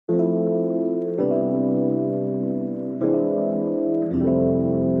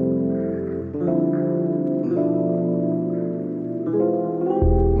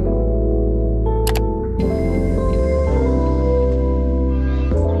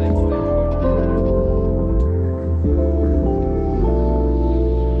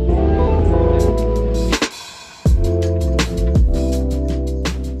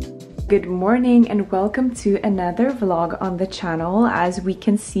Good morning and welcome to another vlog on the channel. As we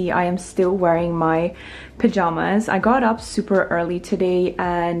can see, I am still wearing my pajamas. I got up super early today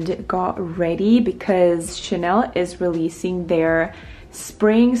and got ready because Chanel is releasing their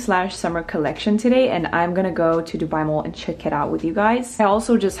spring/summer collection today, and I'm gonna go to Dubai Mall and check it out with you guys. I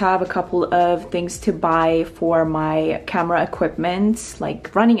also just have a couple of things to buy for my camera equipment, like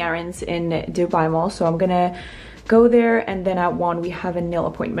running errands in Dubai Mall, so I'm gonna go there. And then at 1 we have a nail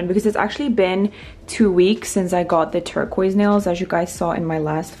appointment because it's actually been 2 weeks since I got the turquoise nails, as you guys saw in my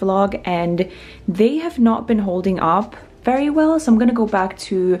last vlog, and they have not been holding up very well. So I'm gonna go back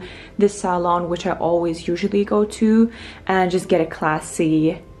to the salon, which I always usually go to, and just get a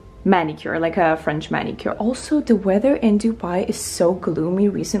classy manicure, like a French manicure. Also, the weather in Dubai is so gloomy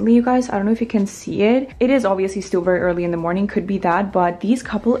recently, you guys. I don't know if you can see it. It is obviously still very early in the morning, could be that, but these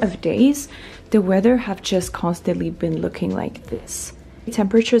couple of days the weather have just constantly been looking like this. The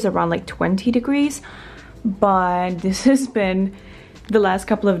temperature is around like 20 degrees, but this has been the last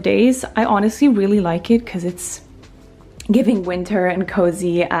couple of days. I honestly really like it because it's giving winter and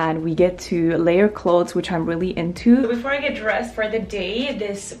cozy, and we get to layer clothes, which I'm really into. Before I get dressed for the day,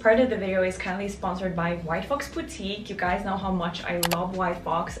 this part of the video is kindly sponsored by White Fox Boutique. You guys know how much I love White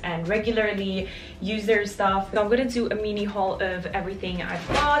Fox and regularly use their stuff. So I'm gonna do a mini haul of everything I've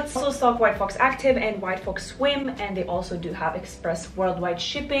got. Also stock White Fox Active and White Fox Swim, and they also do have express worldwide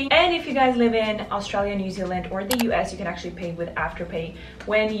shipping. And if you guys live in Australia, New Zealand, or the US, you can actually pay with Afterpay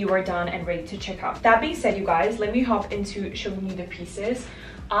when you are done and ready to check out. That being said, you guys, let me hop into showing you the pieces.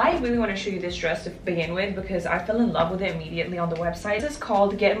 I really want to show you this dress to begin with because I fell in love with it immediately on the website. This is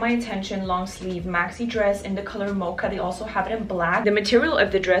called Get My Attention long sleeve maxi dress in the color Mocha. They also have it in black. The material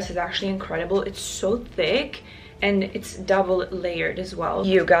of the dress is actually incredible. It's so thick and it's double layered as well.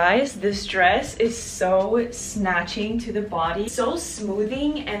 You guys, this dress is so snatching to the body, so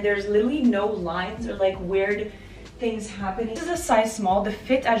smoothing, and there's literally no lines or like weird things happening. This is a size small. The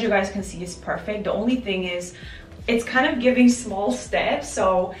fit, as you guys can see, is perfect. The only thing is it's kind of giving small steps,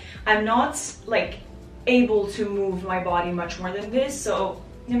 so I'm not like able to move my body much more than this, so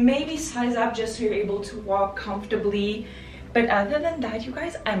maybe size up just so you're able to walk comfortably. But other than that, you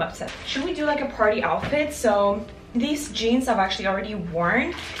guys, I'm obsessed. Should we do like a party outfit? So these jeans I've actually already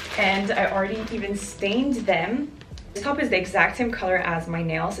worn and I already even stained them. This top is the exact same color as my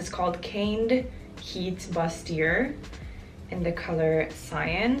nails. It's called Caned Heat Bustier in the color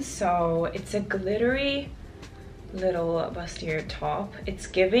Cyan. So it's a glittery little bustier top. It's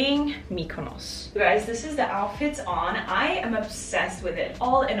giving Mykonos. You guys, this is the outfits on. I am obsessed with it.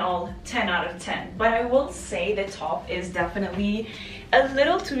 All in all, 10 out of 10. But I will say the top is definitely a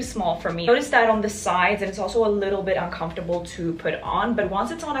little too small for me. Notice that on the sides, and it's also a little bit uncomfortable to put on, but once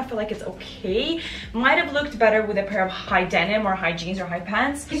it's on, I feel like it's okay. Might have looked better with a pair of high denim or high jeans or high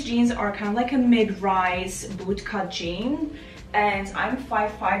pants. These jeans are kind of like a mid-rise boot cut jean, and I'm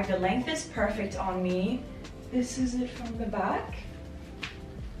 5'5". The length is perfect on me. This is it from the back.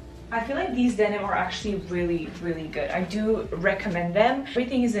 I feel like these denim are actually really good. I do recommend them.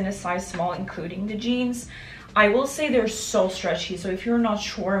 Everything is in a size small, including the jeans. I will say they're so stretchy, so if you're not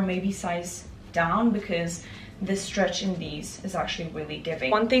sure, maybe size down because the stretch in these is actually really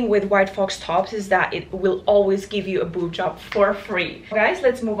giving. One thing with White Fox tops is that it will always give you a boob job for free. Guys,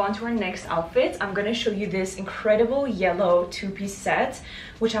 let's move on to our next outfit. I'm gonna show you this incredible yellow two-piece set,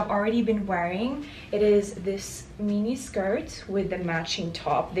 which I've already been wearing. It is this mini skirt with the matching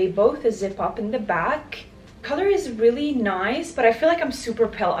top. They both zip up in the back. Color is really nice, but I feel like I'm super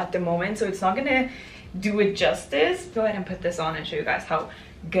pale at the moment, so it's not gonna do it justice. Go ahead and put this on and show you guys how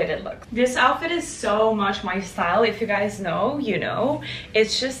good it looks. This outfit is so much my style. If you guys know, you know.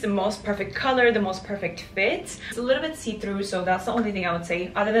 It's just the most perfect color, the most perfect fit. It's a little bit see-through, so that's the only thing I would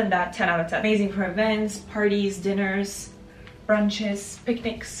say. Other than that, 10 out of 10. Amazing for events, parties, dinners, brunches,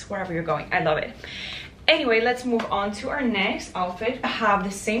 picnics, wherever you're going. I love it. Anyway, let's move on to our next outfit. I have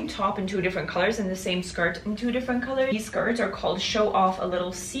the same top in 2 different colors and the same skirt in 2 different colors. These skirts are called Show Off, a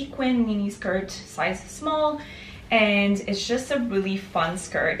little sequin mini skirt, size small, and it's just a really fun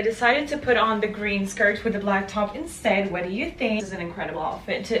skirt. I decided to put on the green skirt with the black top instead. What do you think? This is an incredible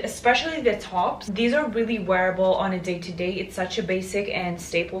outfit, especially the tops. These are really wearable on a day-to-day. It's such a basic and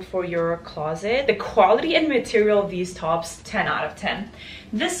staple for your closet. The quality and material of these tops, 10 out of 10.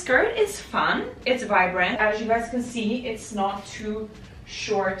 This skirt is fun. It's vibrant. As you guys can see, it's not too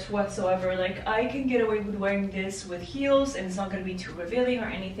short whatsoever. Like, I can get away with wearing this with heels and it's not going to be too revealing or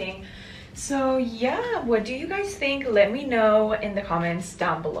anything. So yeah, what do you guys think? Let me know in the comments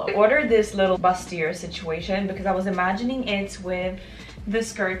down below. I ordered this little bustier situation because I was imagining it with the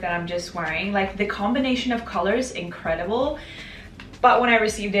skirt that I'm just wearing. Like, the combination of colors, incredible. But when I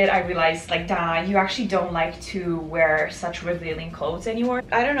received it, I realized like, Dana, you actually don't like to wear such revealing clothes anymore.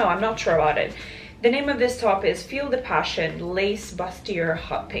 I don't know, I'm not sure about it. The name of this top is Feel the Passion Lace Bustier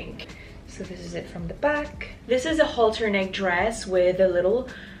Hot Pink. So this is it from the back. This is a halter neck dress with a little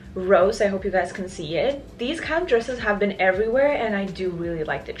rose. I hope you guys can see it. These kind of dresses have been everywhere and I do really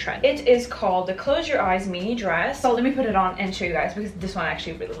like the trend. It is called the Close Your Eyes mini dress. So let me put it on and show you guys because this one I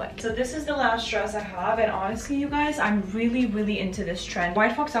actually really like. So this is the last dress I have, and honestly you guys, I'm really into this trend.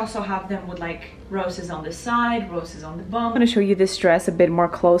 White Fox also have them with like roses on the side, roses on the bum. I'm gonna show you this dress a bit more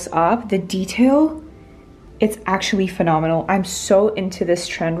close up. The detail, it's actually phenomenal. I'm so into this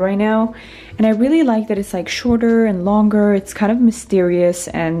trend right now, and I really like that it's like shorter and longer. It's kind of mysterious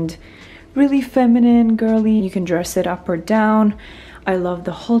and really feminine, girly. You can dress it up or down. I love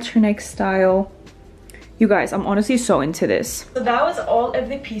the halter neck style. You guys, I'm honestly so into this. So that was all of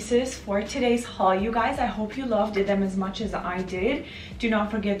the pieces for today's haul, you guys. I hope you loved them as much as I did. Do not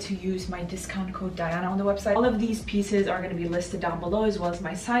forget to use my discount code Diana on the website. All of these pieces are going to be listed down below, as well as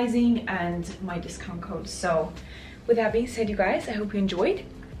my sizing and my discount code. So with that being said, you guys, I hope you enjoyed.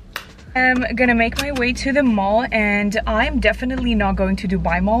 I'm gonna make my way to the mall, and I'm definitely not going to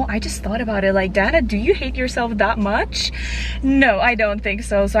Dubai Mall. I just thought about it like, Dana, do you hate yourself that much? No, I don't think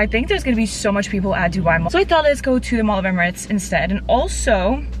so. So I think there's gonna be so much people at Dubai Mall. So I thought let's go to the Mall of Emirates instead. And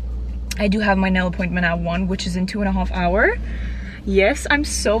also, I do have my nail appointment at 1, which is in 2.5 hours. Yes, I'm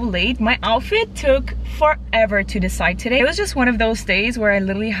so late. My outfit took forever to decide today. It was just one of those days where I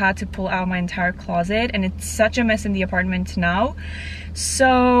literally had to pull out my entire closet, and it's such a mess in the apartment now.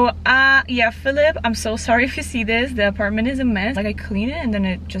 So yeah, Philip, I'm so sorry if you see this. The apartment is a mess. Like, I clean it and then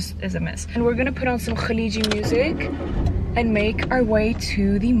it just is a mess. And we're gonna put on some Khaliji music and make our way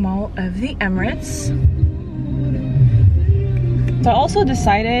to the Mall of the Emirates. So I also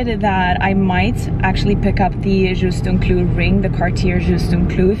decided that I might actually pick up the Juste un Clou ring, the Cartier Juste un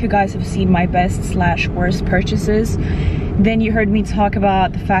Clou. If you guys have seen my best/worst purchases, then you heard me talk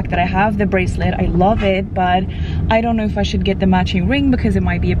about the fact that I have the bracelet. I love it, but I don't know if I should get the matching ring because it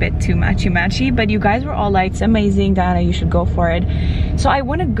might be a bit too matchy. But you guys were all like, it's amazing, Diana, you should go for it. So I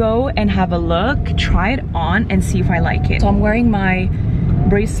want to go and have a look, try it on, and see if I like it. So I'm wearing my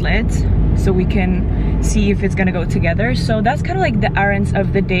bracelet so we can see if it's gonna go together. So that's kind of like the errands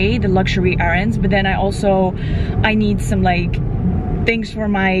of the day, the luxury errands. But then I need some like things for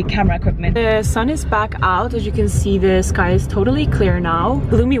my camera equipment. The sun is back out. As you can see, the sky is totally clear now.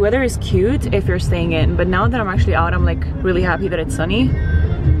 Gloomy weather is cute if you're staying in, but now that I'm actually out, I'm like really happy that it's sunny.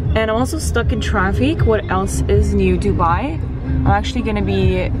 And I'm also stuck in traffic. What else is new? Dubai. I'm actually gonna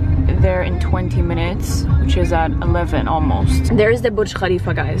be there in 20 minutes, which is at 11 almost. There's the Burj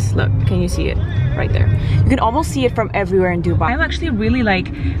Khalifa, guys. Look, can you see it? Right there. You can almost see it from everywhere in Dubai. I'm actually really like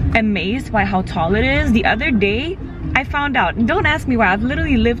amazed by how tall it is. The other day, I found out, and don't ask me why, I've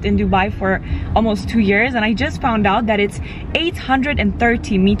literally lived in Dubai for almost 2 years, and I just found out that it's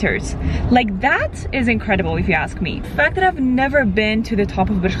 830 meters. Like, that is incredible if you ask me. The fact that I've never been to the top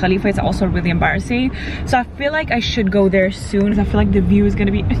of Burj Khalifa is also really embarrassing. So I feel like I should go there soon. I feel like the view is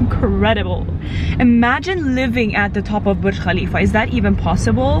gonna be incredible. Imagine living at the top of Burj Khalifa. Is that even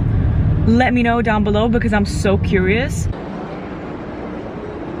possible? Let me know down below because I'm so curious.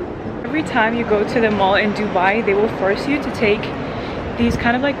 Every time you go to the mall in Dubai, they will force you to take these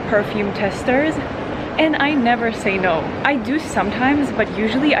kind of like perfume testers, and I never say no. I do sometimes, but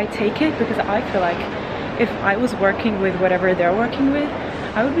usually I take it because I feel like if I was working with whatever they're working with,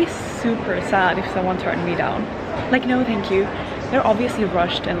 I would be super sad if someone turned me down. Like, no thank you. They're obviously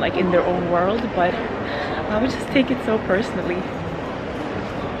rushed and like in their own world, but I would just take it so personally.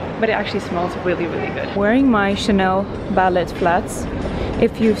 But it actually smells really good. Wearing my Chanel ballet flats.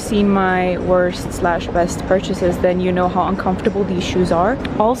 If you've seen my worst/best purchases, then you know how uncomfortable these shoes are.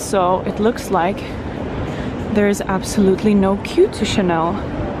 Also, it looks like there's absolutely no queue to Chanel.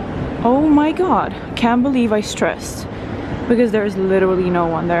 Oh my god, can't believe I stressed because there's literally no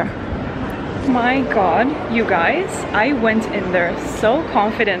one there. My god, you guys, I went in there so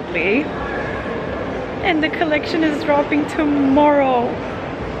confidently, and the collection is dropping tomorrow.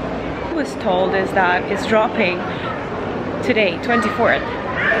 What I was told is that it's dropping today, 24th,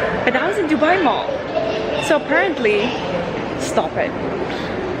 but that was in Dubai Mall. So apparently, stop it.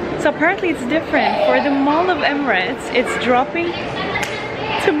 So apparently it's different. For the Mall of Emirates, it's dropping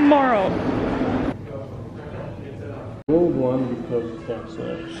tomorrow. Gold one because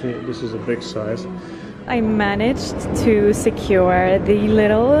this is a big size. I managed to secure the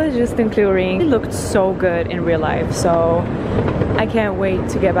little Juste un Clou ring. It looked so good in real life, so I can't wait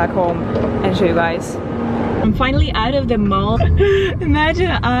to get back home and show you guys. I'm finally out of the mall. Imagine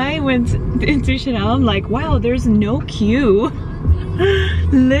I went into Chanel, I'm like, wow, there's no queue.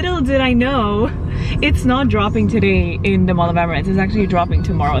 Little did I know, it's not dropping today in the Mall of Emirates. It's actually dropping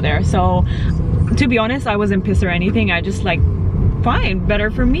tomorrow there. So to be honest, I wasn't pissed or anything. I just like, fine, better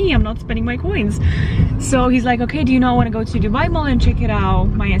for me, I'm not spending my coins. So he's like, okay, do you not want to go to Dubai Mall and check it out,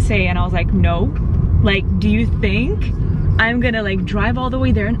 my essay? And I was like, no. Like, do you think I'm gonna like drive all the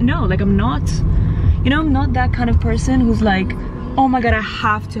way there? No, like I'm not, you know, I'm not that kind of person who's like, oh my god, I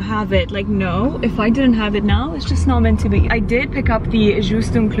have to have it. Like, no, if I didn't have it now, it's just not meant to be. I did pick up the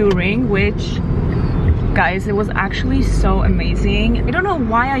Juste un Clou ring, which, guys, it was actually so amazing. I don't know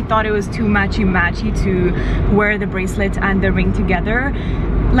why I thought it was too matchy to wear the bracelet and the ring together.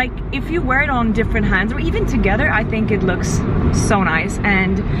 Like, if you wear it on different hands or even together, I think it looks so nice.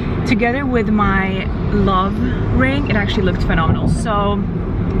 And together with my love ring, it actually looked phenomenal. So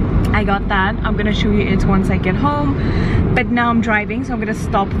I got that. I'm gonna show you it once I get home. But now I'm driving, so I'm gonna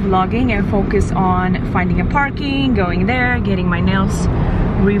stop vlogging and focus on finding a parking, going there, getting my nails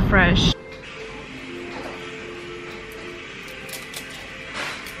refreshed.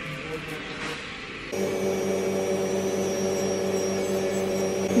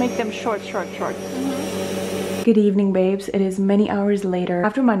 Make them short. Good evening, babes. It is many hours later.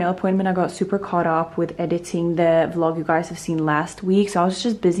 After my nail appointment, I got super caught up with editing the vlog you guys have seen last week. So I was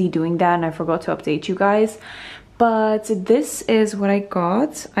just busy doing that and I forgot to update you guys. But this is what I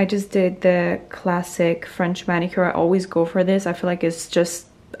got. I just did the classic French manicure. I always go for this. I feel like it's just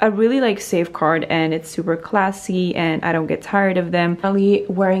a really like safeguard and it's super classy and I don't get tired of them. Finally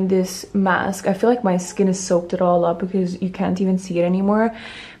wearing this mask. I feel like my skin has soaked it all up because you can't even see it anymore.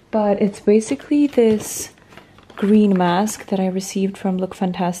 But it's basically this green mask that I received from Look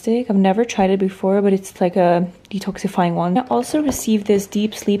Fantastic. I've never tried it before, but it's like a detoxifying one. I also received this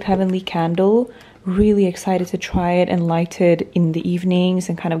Deep Sleep Heavenly candle. Really excited to try it and light it in the evenings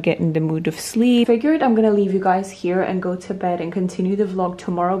and kind of get in the mood of sleep. Figured I'm gonna leave you guys here and go to bed and continue the vlog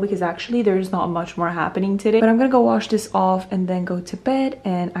tomorrow because actually there's not much more happening today. But I'm gonna go wash this off and then go to bed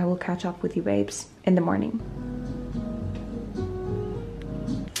and I will catch up with you babes in the morning.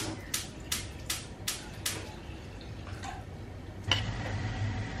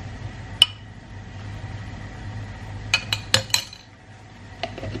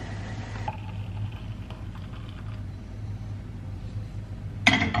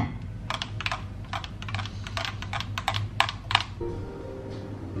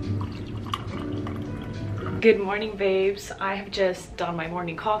 Good morning, babes. I have just done my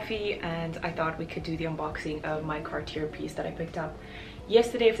morning coffee and I thought we could do the unboxing of my Cartier piece that I picked up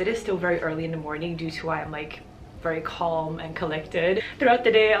yesterday. It is still very early in the morning due to why I'm like very calm and collected. Throughout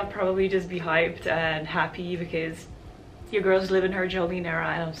the day I'll probably just be hyped and happy because your girl's living her Jolene era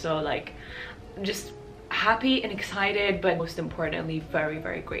and I'm so like just happy and excited, but most importantly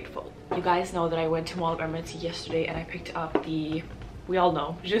very grateful. You guys know that I went to Mall of Emirates yesterday and I picked up the, we all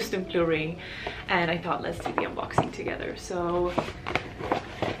know, Juste un Clou ring, and I thought let's do the unboxing together. So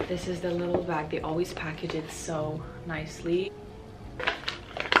this is the little bag. They always package it so nicely.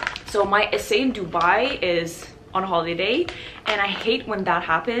 So my essay in Dubai is on holiday and I hate when that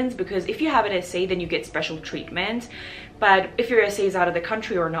happens because if you have an essay then you get special treatment, but if your essay is out of the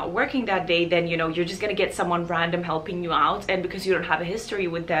country or not working that day, then you know you're just gonna get someone random helping you out, and because you don't have a history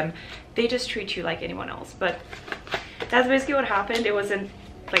with them they just treat you like anyone else. But that's basically what happened. It wasn't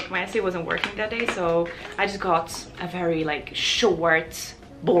like my essay wasn't working that day, so I just got a very like short,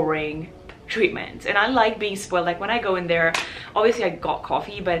 boring treatment. And I like being spoiled. Like when I go in there, obviously I got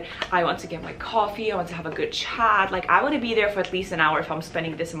coffee, but I want to get my coffee, I want to have a good chat. Like I want to be there for at least an hour if I'm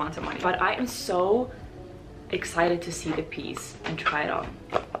spending this amount of money. But I am so excited to see the piece and try it on.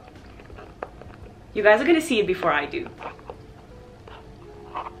 You guys are gonna see it before I do.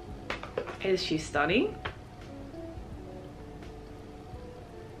 Is she stunning?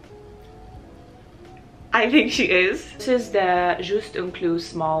 I think she is. This is the Juste un Clou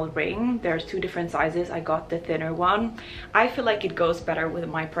small ring. There's two different sizes. I got the thinner one. I feel like it goes better with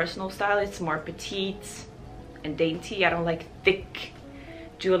my personal style. It's more petite and dainty. I don't like thick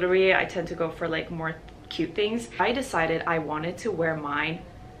jewelry. I tend to go for like more cute things. I decided I wanted to wear mine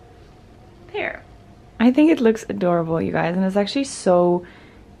there. I think it looks adorable, you guys, and it's actually so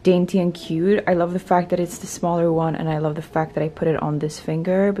dainty and cute. I love the fact that it's the smaller one, and I love the fact that I put it on this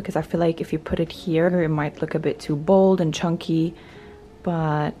finger because I feel like if you put it here it might look a bit too bold and chunky.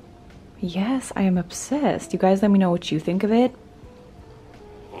 But yes, I am obsessed. You guys let me know what you think of it.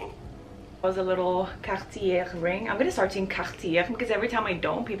 Was a little Cartier ring. I'm gonna start saying Cartier because every time I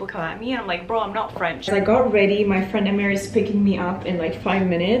don't, people come at me and I'm like, bro, I'm not French. I got ready. My friend Amir is picking me up in like 5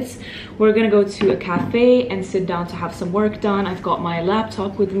 minutes. We're gonna go to a cafe and sit down to have some work done. I've got my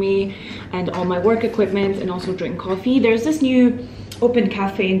laptop with me and all my work equipment and also drink coffee. There's this new open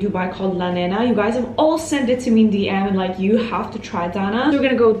cafe in Dubai called La Nena. You guys have all sent it to me in DM and like, you have to try Dana. So we're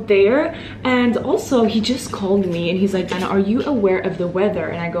gonna go there. And also he just called me and he's like, Dana, are you aware of the weather?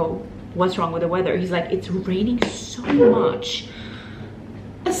 And I go, what's wrong with the weather? He's like, it's raining so much.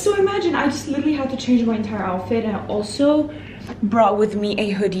 So imagine I just literally had to change my entire outfit, and I also brought with me a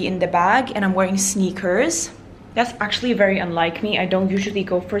hoodie in the bag, and I'm wearing sneakers. That's actually very unlike me. I don't usually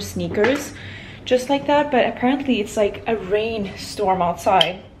go for sneakers just like that, but apparently it's like a rainstorm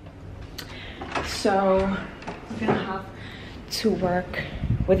outside. So I'm gonna have to work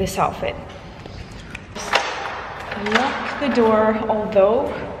with this outfit. Lock the door,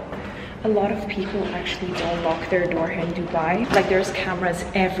 although a lot of people actually don't lock their door here in Dubai. Like there's cameras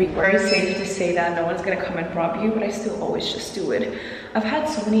everywhere. It's safe to say that no one's gonna come and rob you, but I still always just do it. I've had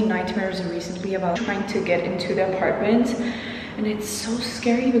so many nightmares recently about trying to get into the apartment, and it's so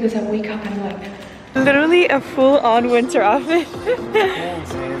scary because I wake up and I'm like, literally a full-on winter outfit.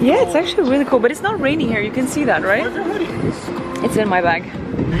 Yeah, it's actually really cool, but it's not raining here. You can see that, right? Where's your hoodie? It's in my bag.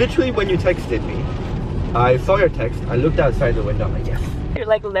 Literally when you texted me, I saw your text, I looked outside the window, I'm like, yes. You're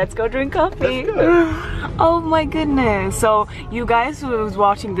like, let's go drink coffee. Let's go. Oh my goodness. So you guys who was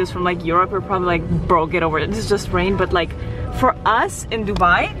watching this from like Europe are probably like, bro, get over it. This is just rain. But like for us in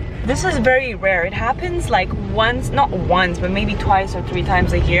Dubai, this is very rare. It happens like once, not once, but maybe twice or 3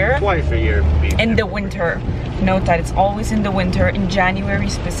 times a year. Twice a year. In the winter. Note that it's always in the winter, in January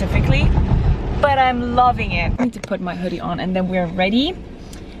specifically. But I'm loving it. I need to put my hoodie on and then we're ready.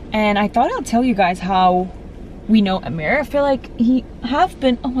 And I thought I'll tell you guys how we know Amir. I feel like he have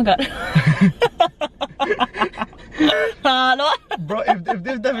been, oh my god. Bro, if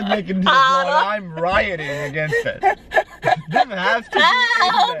this doesn't make it into the vlog, I'm rioting against it. This has to be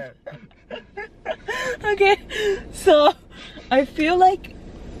in there. Okay, so I feel like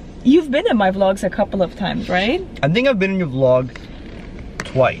you've been in my vlogs a couple of times, right? I think I've been in your vlog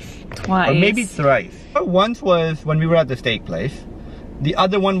twice. Or maybe thrice. Once was when we were at the steak place. The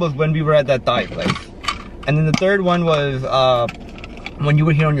other one was when we were at that Thai place. And then the third one was when you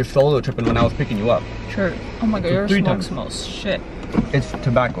were here on your solo trip and when I was picking you up. Sure. Oh my god, So your 3 smoke times. smells shit. It's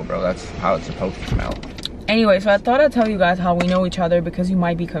tobacco, bro. That's how it's supposed to smell. Anyway, so I thought I'd tell you guys how we know each other because you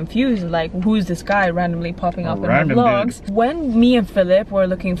might be confused, like who's this guy randomly popping up in my vlogs. When me and Philip were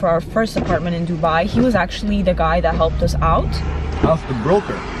looking for our first apartment in Dubai, he was actually the guy that helped us out. I was the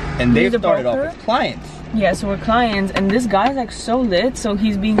broker. And they You're the started off broker? as clients. Yeah, so we're clients, and this guy's like so lit, so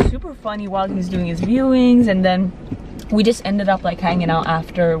he's being super funny while he's doing his viewings, and then we just ended up like hanging out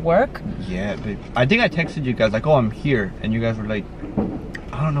after work. Yeah, but I think I texted you guys like, oh, I'm here, and you guys were like,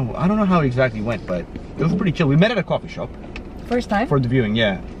 I don't know how it exactly went, but it was pretty chill. We met at a coffee shop. First time? For the viewing,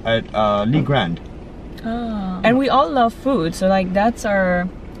 yeah, at Lee Grand. Oh. And we all love food, so like that's our,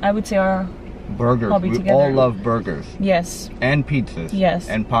 I would say our Burgers. hobby We together. all love burgers. Yes. And pizzas. Yes.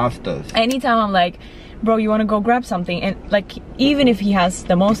 And pastas. Anytime I'm like, bro, you want to go grab something, and like even if he has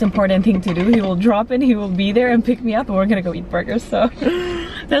the most important thing to do, he will drop in, he will be there and pick me up, and we're gonna go eat burgers. So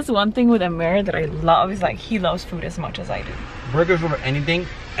that's one thing with Amir that I love, is like he loves food as much as I do. Burgers over anything,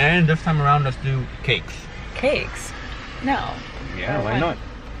 and this time around let's do cakes. Cakes? No. Yeah, why not?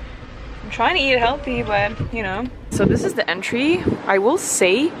 I'm trying to eat healthy, but you know. So this is the entry. I will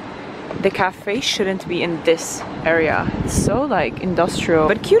say the cafe shouldn't be in this area. It's so like industrial,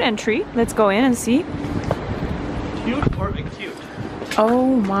 but cute entry. Let's go in and see. Cute or acute?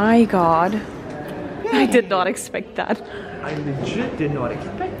 Oh my god. I did not expect that. I legit did not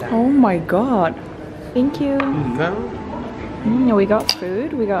expect that. Oh my god. Thank you. No. We got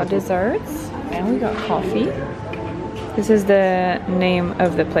food, we got desserts, and we got coffee. This is the name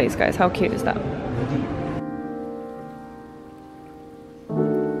of the place, guys. How cute is that?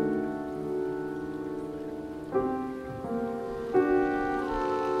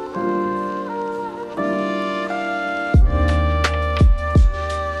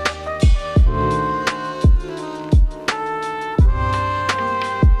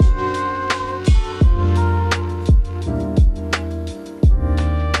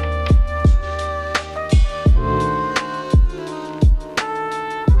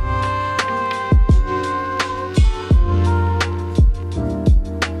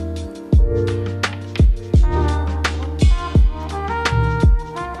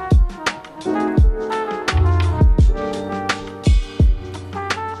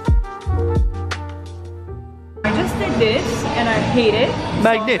 This and I hate it.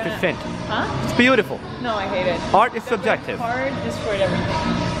 Magnificent. Huh? It's beautiful. No, I hate it. Art is subjective. Art destroyed everything.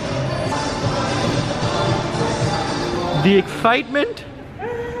 The excitement.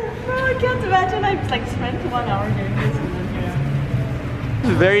 Oh, I can't imagine I like spent 1 hour doing this and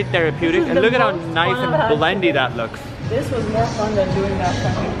then, It's very therapeutic, This is and the look at how most nice fun and I've had blendy today. that looks. This was more fun than doing that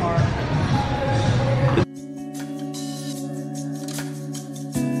fucking part.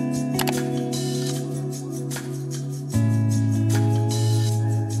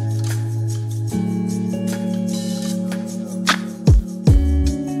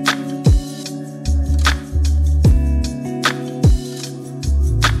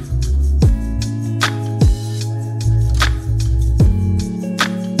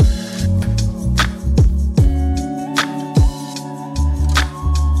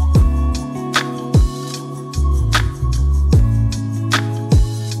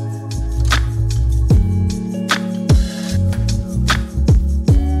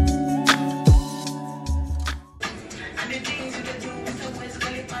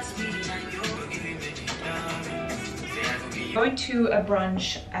 Going to a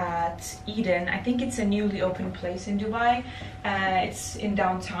brunch at Eden. I think it's a newly opened place in Dubai. It's in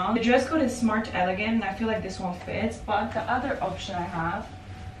downtown. The dress code is smart elegant. I feel like this one fits, but the other option I have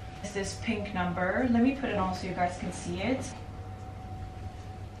is this pink number. Let me put it on so you guys can see it.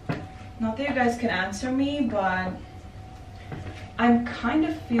 Not that you guys can answer me, but I'm kind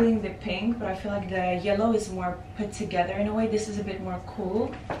of feeling the pink, but I feel like the yellow is more put together in a way. This is a bit more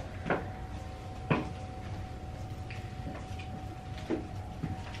cool.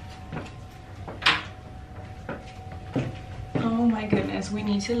 Oh my goodness, we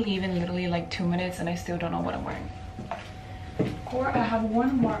need to leave in literally like 2 minutes and I still don't know what I'm wearing. Or I have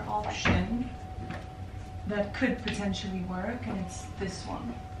one more option that could potentially work, and it's this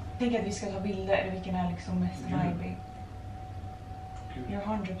one. Jag tänker att vi ska ta bilder, vilken är liksom mest vibe. You're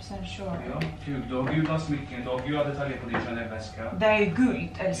 100% sure. Ja, kul. Du har gula smycken, du har gula detaljer på din Chanel-väska. Det är guld,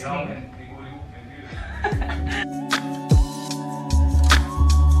 älskling. Ja, men det går ihop med guld.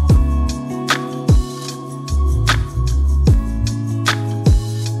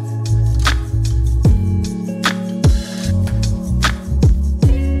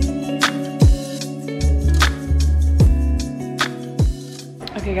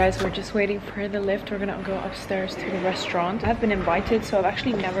 Okay guys, we're just waiting for the lift. We're gonna go upstairs to the restaurant. I've been invited, so I've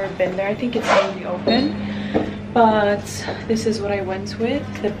actually never been there. I think it's newly open, but this is what I went with,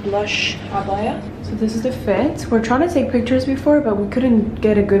 the blush abaya. So this is the fit. We're trying to take pictures before, but we couldn't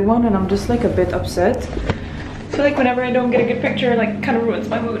get a good one, and I'm just like a bit upset. I feel like whenever I don't get a good picture, like kind of ruins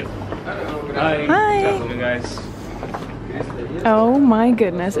my mood. Hi. Hi. Hi guys. Oh my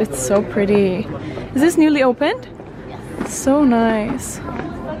goodness, it's so pretty. Is this newly opened? It's so nice.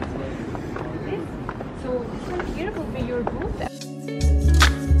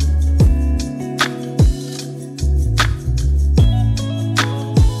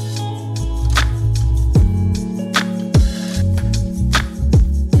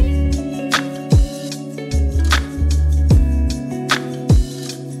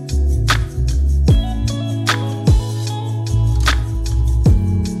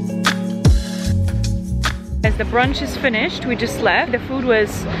 The brunch is finished, we just left. The food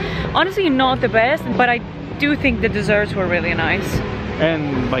was honestly not the best, but I do think the desserts were really nice.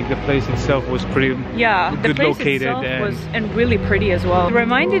 And like the place itself was pretty the place located itself was really pretty as well. It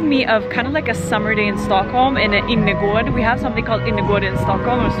reminded me of kind of like a summer day in Stockholm in Indigo. We have something called Indigo in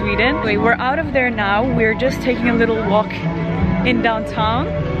Stockholm or Sweden. Anyway, we're out of there now. We're just taking a little walk in downtown.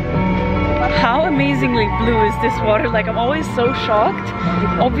 How amazingly blue is this water? Like, I'm always so shocked.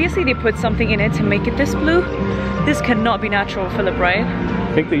 Obviously they put something in it to make it this blue. This cannot be natural, Philip, right?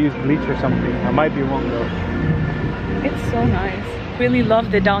 I think they used bleach or something. I might be wrong though. It's so nice. Really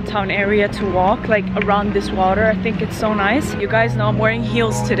love the downtown area to walk, like around this water. I think it's so nice. You guys know I'm wearing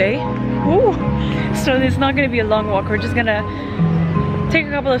heels today. Ooh. So it's not gonna be a long walk. We're just gonna take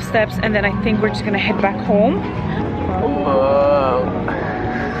a couple of steps and then I think we're just gonna head back home.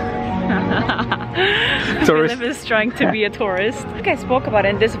 Philip is trying to be a tourist. I think I spoke about it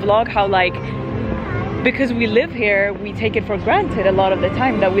in this vlog how, like, because we live here, we take it for granted a lot of the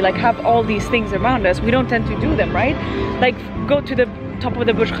time that we like have all these things around us. We don't tend to do them, right? Like, go to the top of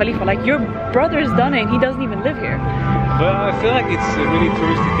the Burj Khalifa. Like, your brother's done it and he doesn't even live here. But I feel like it's a really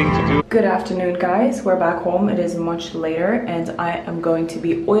touristy thing to do. Good afternoon, guys. We're back home. It is much later and I am going to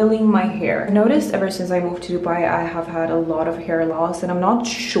be oiling my hair. I noticed ever since I moved to Dubai, I have had a lot of hair loss, and I'm not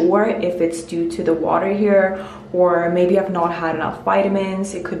sure if it's due to the water here or maybe I've not had enough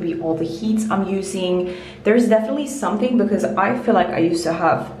vitamins. It could be all the heats I'm using. There's definitely something, because I feel like I used to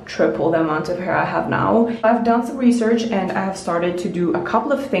have triple the amount of hair I have now. I've done some research and I have started to do a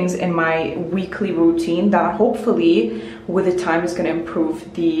couple of things in my weekly routine that hopefully with the time is going to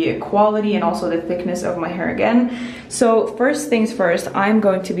improve the quality and also the thickness of my hair again. So first things first, I'm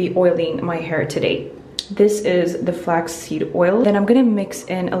going to be oiling my hair today. This is the flaxseed oil. Then I'm gonna mix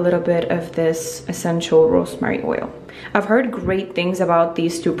in a little bit of this essential rosemary oil. I've heard great things about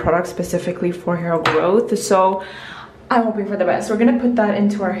these two products specifically for hair growth, so I'm hoping for the best. We're gonna put that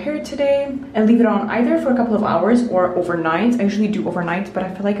into our hair today and leave it on either for a couple of hours or overnight. I usually do overnight, but I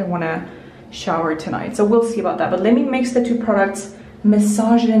feel like I wanna shower tonight, so we'll see about that. But let me mix the two products,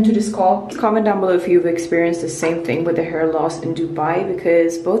 massage it into the scalp. Comment down below if you've experienced the same thing with the hair loss in Dubai,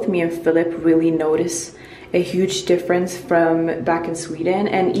 because both me and Philip really notice a huge difference from back in Sweden.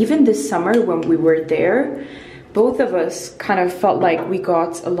 And even this summer when we were there, both of us kind of felt like we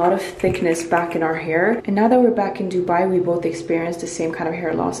got a lot of thickness back in our hair. And now that we're back in Dubai, we both experienced the same kind of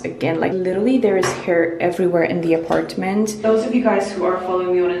hair loss again. Like literally there is hair everywhere in the apartment. Those of you guys who are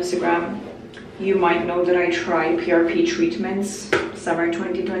following me on Instagram, you might know that I tried PRP treatments summer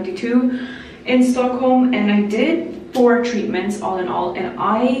 2022 in Stockholm, and I did 4 treatments all in all, and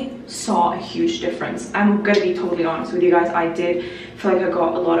I saw a huge difference. I'm gonna be totally honest with you guys. I did feel like I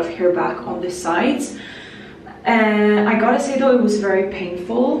got a lot of hair back on the sides, and I gotta say though, it was very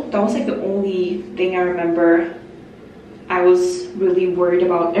painful. That was like the only thing I remember I was really worried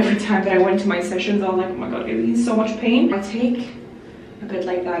about every time that I went to my sessions. I was like, oh my god, it was so much pain. I take a bit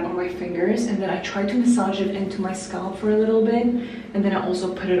like that on my fingers, and then I try to massage it into my scalp for a little bit, and then I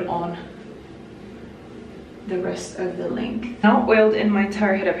also put it on the rest of the length. Now oiled in my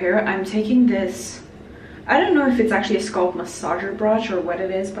entire head of hair, I'm taking this, I don't know if it's actually a scalp massager brush or what it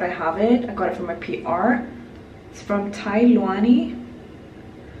is, but I have it. I got it from my PR. It's from Tai Luani.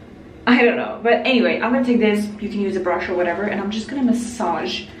 I don't know, but anyway, I'm gonna take this. You can use a brush or whatever, and I'm just gonna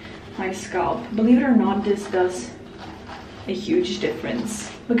massage my scalp. Believe it or not, this does a huge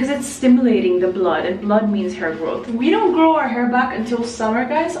difference because it's stimulating the blood, and blood means hair growth. We don't grow our hair back until summer,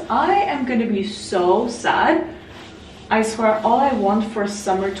 guys. I am gonna be so sad. I swear, all I want for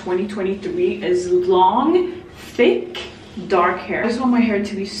summer 2023 is long, thick, dark hair. I just want my hair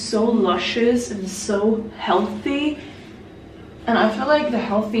to be so luscious and so healthy, and I feel like the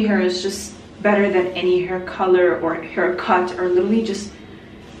healthy hair is just better than any hair color or haircut, or literally just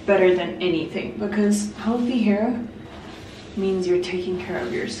better than anything, because healthy hair means you're taking care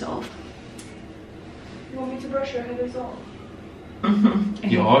of yourself. You want me to brush your head as well?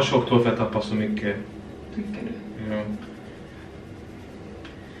 Ja, tjockt för att tappa så mycket. Tycker du? Ja.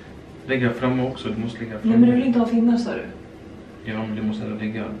 Lägga fram också, du måste lägga fram. Nej, men du vill inte ha finnar, sa du? Ja, men du måste ändå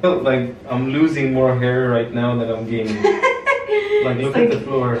lägga. Like I'm losing more hair right now than I'm gaining. Like look at the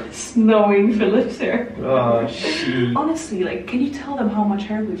floor. Snowing Philip's hair. Oh, she. Honestly, like, can you tell them how much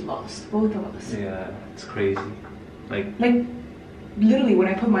hair we've lost, both of us? Yeah, it's crazy. Like literally when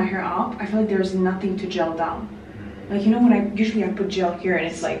I put my hair up, I feel like there's nothing to gel down. Like, you know, when I put gel here and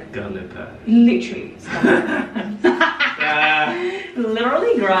it's like literally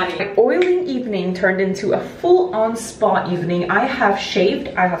literally granny. My oiling evening turned into a full-on spa evening. I have shaved,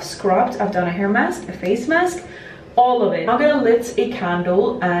 I have scrubbed, I've done a hair mask, a face mask, all of it. I'm gonna lit a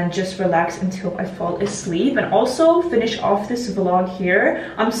candle and just relax until I fall asleep, and also finish off this vlog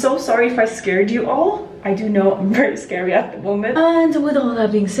here. I'm so sorry if I scared you all. I do know I'm very scary at the moment. And with all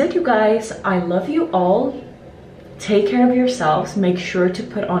that being said, you guys, I love you all. Take care of yourselves. Make sure to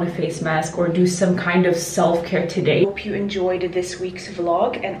put on a face mask or do some kind of self-care today. Hope you enjoyed this week's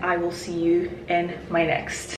vlog, and I will see you in my next.